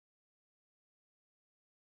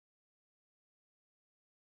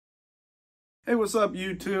Hey, what's up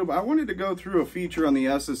YouTube? I wanted to go through a feature on the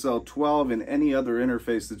SSL 12 and any other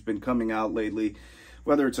interface that's been coming out lately,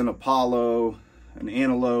 whether it's an Apollo, an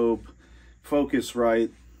Antelope,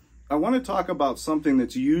 Focusrite. I want to talk about something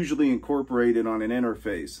that's usually incorporated on an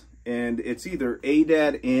interface, and it's either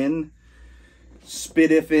ADAT in,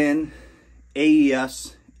 SPDIF in,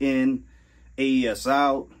 AES in, AES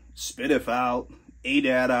out, SPDIF out,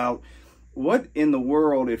 ADAT out. What in the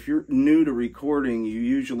world, if you're new to recording, you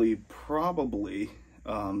usually probably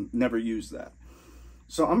never use that.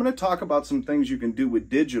 So I'm going to talk about some things you can do with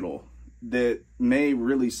digital that may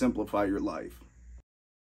really simplify your life.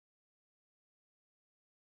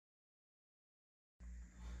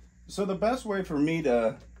 So the best way for me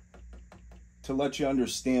to let you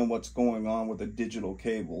understand what's going on with a digital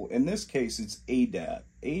cable, in this case it's ADAT.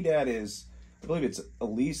 ADAT is, I believe it's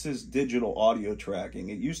Elisa's digital audio tracking.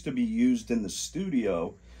 It used to be used in the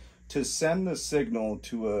studio to send the signal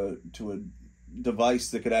to a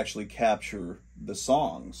device that could actually capture the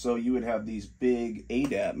song. So you would have these big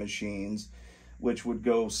ADAT machines which would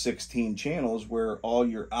go 16 channels, where all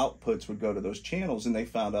your outputs would go to those channels, and they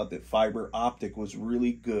found out that fiber optic was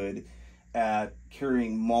really good at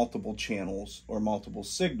carrying multiple channels or multiple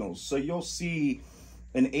signals. So you'll see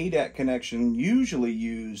an ADAT connection usually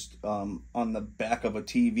used on the back of a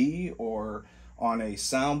TV or on a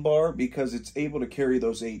sound bar, because it's able to carry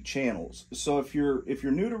those 8 channels. So if you're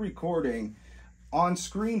new to recording, on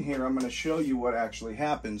screen here I'm going to show you what actually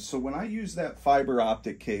happens. So when I use that fiber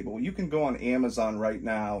optic cable, you can go on Amazon right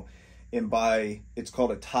now and buy, it's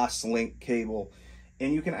called a Toslink cable,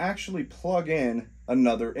 and you can actually plug in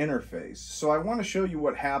another interface. So I want to show you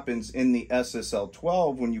what happens in the SSL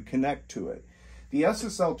 12 when you connect to it. The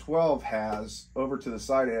SSL 12 has, over to the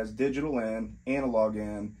side, it has digital in, analog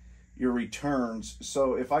in, your returns.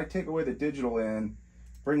 So if I take away the digital in,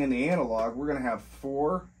 bring in the analog, we're going to have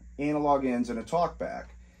 4 analog ins and a talkback.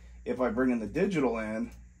 If I bring in the digital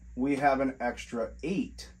in, we have an extra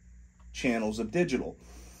 8 channels of digital.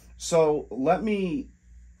 So let me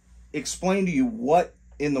explain to you what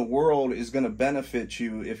in the world is going to benefit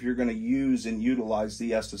you if you're going to use and utilize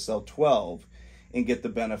the SSL 12 and get the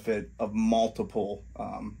benefit of multiple,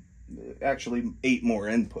 actually 8 more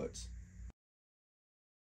inputs.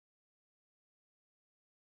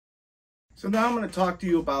 So now I'm going to talk to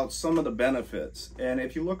you about some of the benefits. And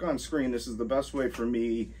if you look on screen, this is the best way for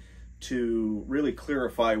me to really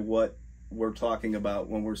clarify what we're talking about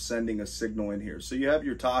when we're sending a signal in here. So you have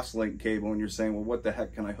your Toslink cable and you're saying, well, what the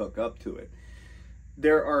heck can I hook up to it?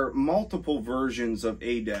 There are multiple versions of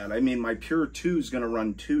ADAT. I mean, my Pure 2 is going to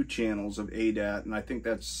run 2 channels of ADAT, and I think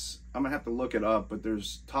that's, I'm going to have to look it up, but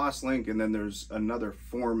there's Toslink and then there's another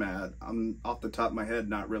format. I'm off the top of my head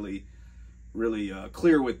not really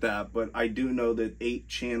clear with that, but I do know that 8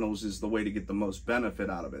 channels is the way to get the most benefit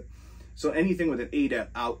out of it. So anything with an ADAT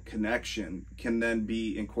out connection can then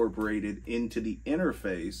be incorporated into the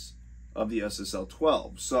interface of the SSL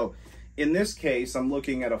 12. So in this case, I'm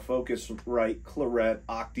looking at a Focusrite Claret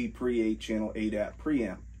Octi Pre 8 channel ADAT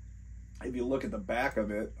preamp. If you look at the back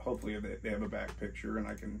of it, hopefully they have a back picture and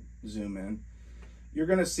I can zoom in, you're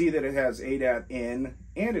going to see that it has ADAT in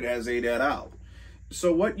and it has ADAT out.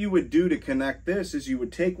 So what you would do to connect this is you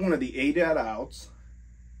would take one of the ADAT outs,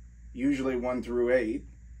 usually 1 through 8,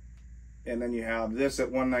 and then you have this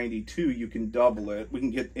at 192, you can double it. We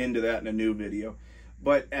can get into that in a new video.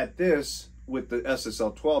 But at this, with the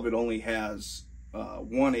SSL 12, it only has 1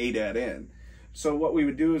 ADAT in. So what we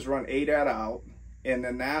would do is run ADAT out, and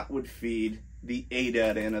then that would feed the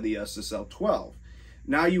ADAT in of the SSL 12.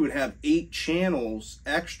 Now you would have 8 channels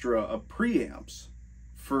extra of preamps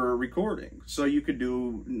for recording. So you could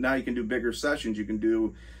do, now you can do bigger sessions, you can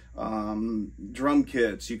do drum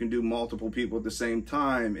kits, you can do multiple people at the same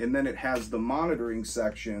time, and then it has the monitoring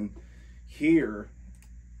section here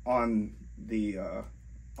on the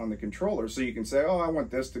controller. So you can say, oh, I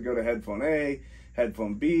want this to go to headphone A,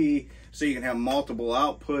 headphone B, so you can have multiple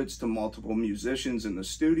outputs to multiple musicians in the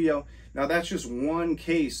studio. Now that's just one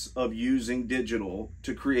case of using digital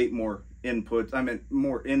to create more inputs,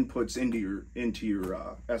 more inputs into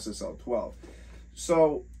your SSL 12.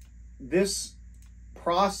 So this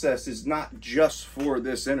process is not just for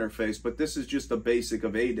this interface, but this is just a basic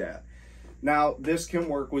of ADAT. Now this can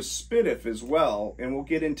work with SPDIF as well, and we'll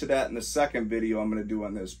get into that in the second video I'm going to do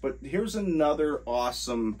on this. But here's another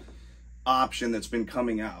awesome option that's been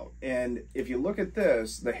coming out, and if you look at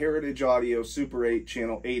this, the Heritage Audio Super 8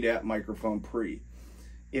 channel ADAT microphone pre.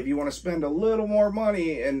 If you want to spend a little more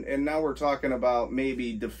money, and now we're talking about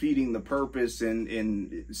maybe defeating the purpose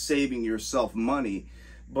and saving yourself money,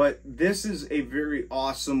 but this is a very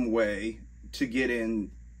awesome way to get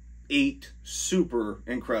in 8 super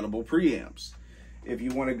incredible preamps. if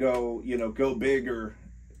you want to go, you know, go bigger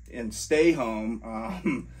and stay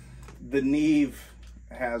home, the Neve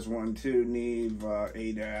has one too. Neve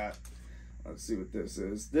ADAT. Let's see what this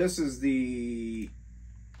is. This is the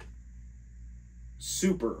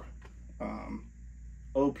Super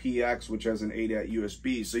OPX, which has an ADAT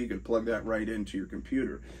USB, so you can plug that right into your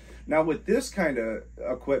computer. Now with this kind of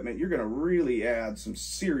equipment, you're going to really add some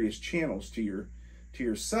serious channels to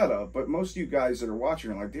your setup, but most of you guys that are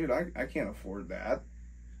watching are like, dude, I can't afford that.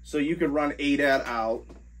 So you could run ADAT out.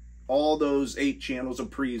 All those 8 channels of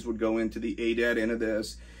pre's would go into the ADAT into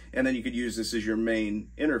this, and then you could use this as your main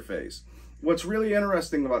interface. What's really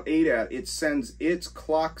interesting about ADAT, it sends its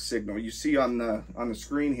clock signal. You see on the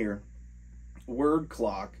screen here, word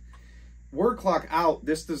clock. Word clock out,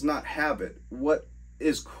 this does not have it. What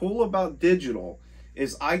is cool about digital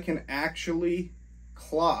is I can actually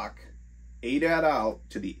clock ADAT out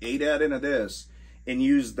to the ADAT into this and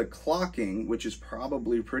use the clocking, which is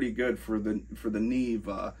probably pretty good for the Neve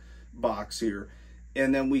box here,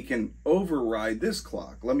 and then we can override this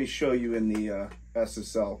clock. Let me show you in the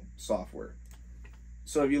SSL software.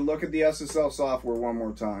 So if you look at the SSL software one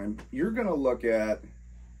more time, you're going to look at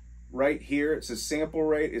right here, it says sample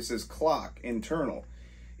rate, it says clock internal.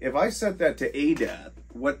 If I set that to ADAT,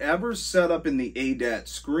 whatever's set up in the ADAT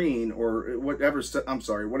screen, or whatever set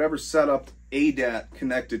up ADAT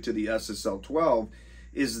connected to the SSL 12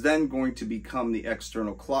 is then going to become the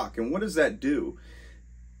external clock. And what does that do?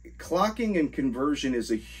 Clocking and conversion is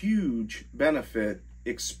a huge benefit,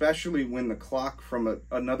 especially when the clock from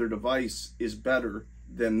another device is better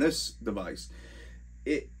than this device.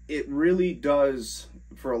 It really does.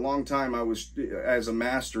 For a long time, I was, as a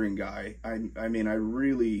mastering guy, I mean, I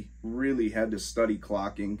really had to study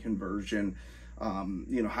clocking, conversion,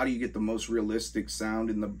 you know, how do you get the most realistic sound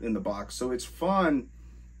in the box? So it's fun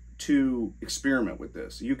to experiment with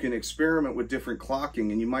this. You can experiment with different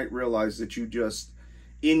clocking, and you might realize that you just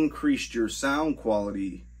increased your sound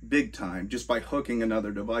quality big time just by hooking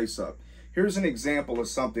another device up. Here's an example of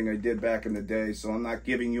something I did back in the day, so I'm not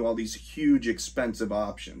giving you all these huge expensive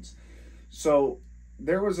options. So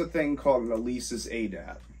there was a thing called an Alesis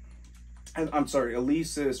ADAT. And I'm sorry,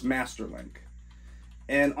 Alesis Masterlink.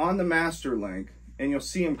 And on the Masterlink, and you'll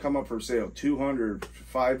see them come up for sale, 200,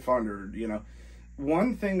 500, you know.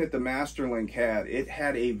 One thing that the Masterlink had, it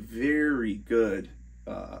had a very good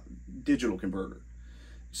digital converter.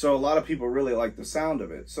 So a lot of people really like the sound of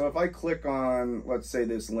it. So if I click on, let's say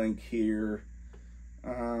this link here,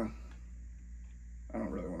 I don't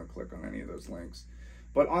really want to click on any of those links,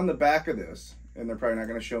 but on the back of this, and they're probably not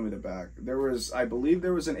going to show me the back, there was, I believe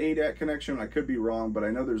there was an ADAT connection. I could be wrong, but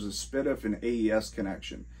I know there's a SPDIF and AES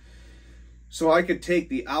connection. So I could take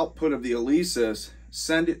the output of the Alesis,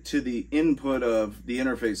 send it to the input of the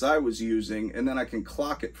interface I was using, and then I can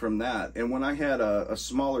clock it from that. And when I had a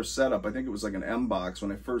smaller setup, I think it was like an M box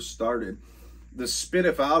when I first started, the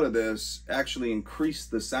SPDIF out of this actually increased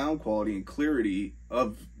the sound quality and clarity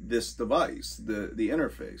of this device, the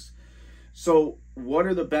interface. So what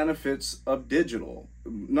are the benefits of digital?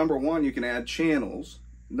 Number one, you can add channels.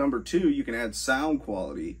 Number two, you can add sound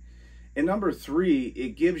quality. And number three,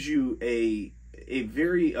 it gives you a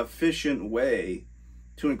very efficient way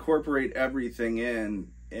to incorporate everything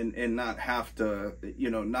in and not have to, you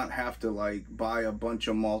know, not have to like buy a bunch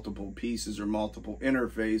of multiple pieces or multiple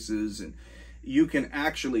interfaces. And you can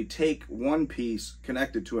actually take one piece,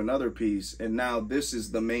 connect it to another piece, and now this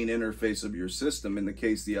is the main interface of your system, in the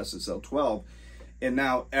case the SSL 12, and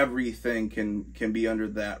now everything can be under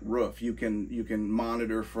that roof. You can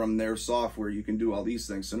monitor from their software, you can do all these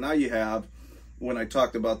things. So now you have, when I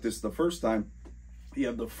talked about this the first time, you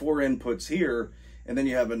have the 4 inputs here, and then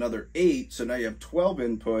you have another 8, so now you have 12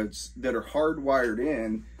 inputs that are hardwired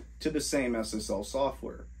in to the same SSL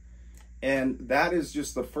software. And that is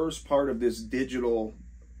just the first part of this digital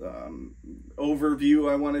overview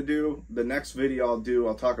I want to do. The next video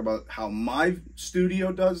I'll talk about how my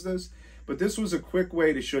studio does this, but this was a quick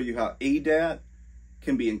way to show you how ADAT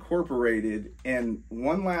can be incorporated. And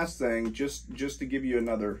one last thing, just to give you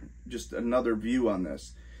another view on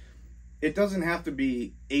this, it doesn't have to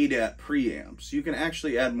be ADAT preamps. You can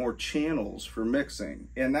actually add more channels for mixing,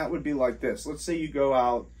 and that would be like this. Let's say you go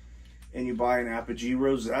out and you buy an Apogee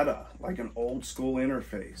Rosetta, like an old school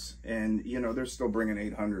interface, and you know they're still bringing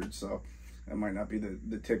 800, so that might not be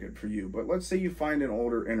the ticket for you. But let's say you find an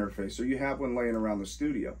older interface, or you have one laying around the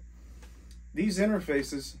studio. These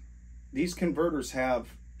interfaces, these converters have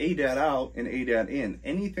ADAT out and ADAT in.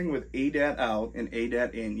 Anything with ADAT out and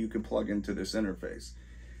ADAT in, you can plug into this interface.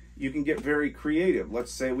 You can get very creative.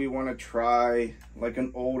 Let's say we want to try like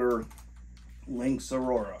an older Lynx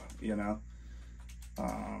Aurora, you know.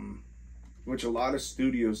 which a lot of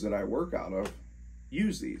studios that I work out of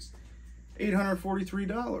use these.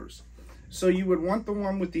 $843. So you would want the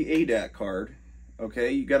one with the ADAT card.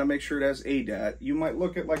 Okay, you got to make sure it has ADAT. You might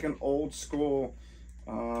look at like an old school,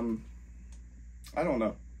 I don't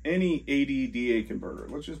know, any AD-DA converter.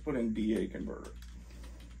 Let's just put in DA converter.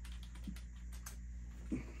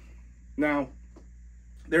 Now,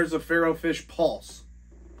 there's a Ferrofish Pulse.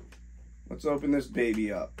 Let's open this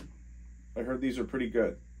baby up. I heard these are pretty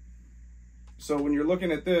good. So when you're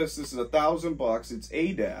looking at this, this is $1,000. It's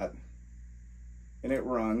ADAT, and it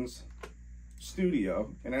runs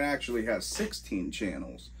Studio, and it actually has 16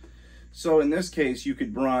 channels. So in this case, you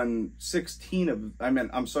could run 16 of,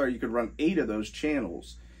 you could run 8 of those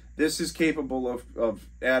channels. This is capable of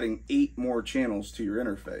adding 8 more channels to your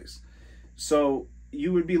interface. So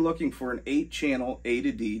you would be looking for an 8-channel A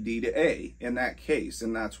to D, D to A in that case,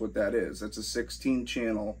 and that's what that is. That's a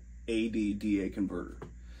 16-channel AD-DA converter.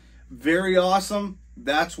 Very awesome.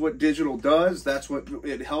 That's what digital does. That's what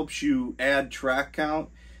it helps you add track count,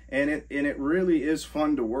 and it really is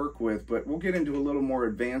fun to work with. But we'll get into a little more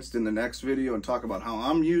advanced in the next video and talk about how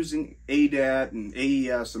I'm using ADAT and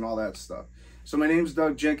AES and all that stuff. So my name's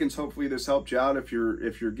Doug Jenkins. Hopefully this helped you out if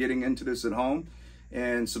you're getting into this at home.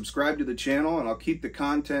 And subscribe to the channel, and I'll keep the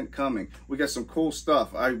content coming. We got some cool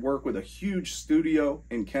stuff. I work with a huge studio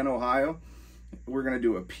in Kent, Ohio. We're going to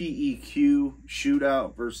do a PEQ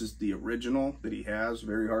shootout versus the original that he has.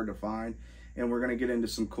 Very hard to find. And we're going to get into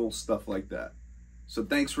some cool stuff like that. So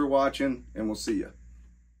thanks for watching, and we'll see you.